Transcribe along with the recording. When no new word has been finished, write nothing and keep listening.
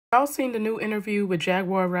Y'all seen the new interview with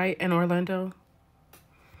Jaguar, Wright, and Orlando?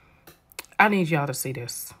 I need y'all to see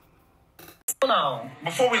this. Hold on.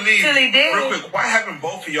 Before we leave, real quick, why haven't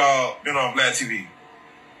both of y'all been on Black TV?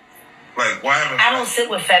 Like, why haven't... I don't sit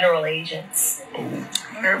with federal agents.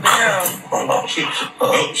 Oh, shit.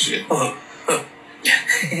 Oh, shit.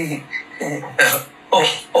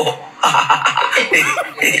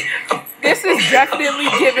 This is definitely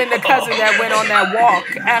giving the cousin that went on that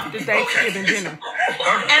walk after Thanksgiving dinner. And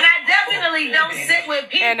I definitely don't sit with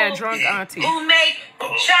people and that drunk auntie who make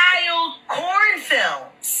child porn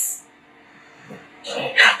films.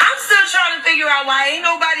 I'm still trying to figure out why ain't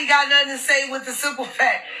nobody got nothing to say with the simple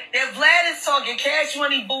fact that Vlad is talking cash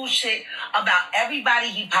money bullshit about everybody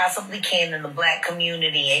he possibly can in the black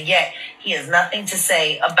community, and yet he has nothing to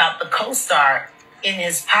say about the co-star in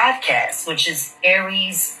his podcast, which is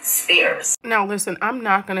Aries Spears. Now, listen, I'm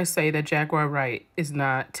not going to say that Jaguar Wright is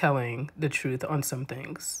not telling the truth on some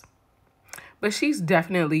things, but she's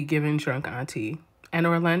definitely giving drunk auntie. And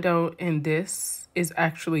Orlando in this is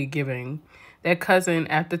actually giving that cousin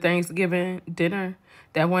after Thanksgiving dinner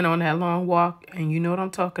that went on that long walk, and you know what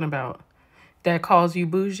I'm talking about, that calls you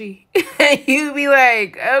bougie. And you be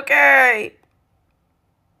like, okay.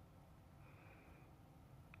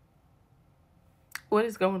 What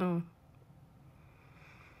is going on?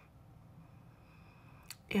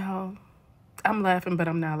 Y'all, I'm laughing, but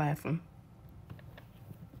I'm not laughing.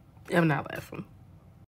 I'm not laughing.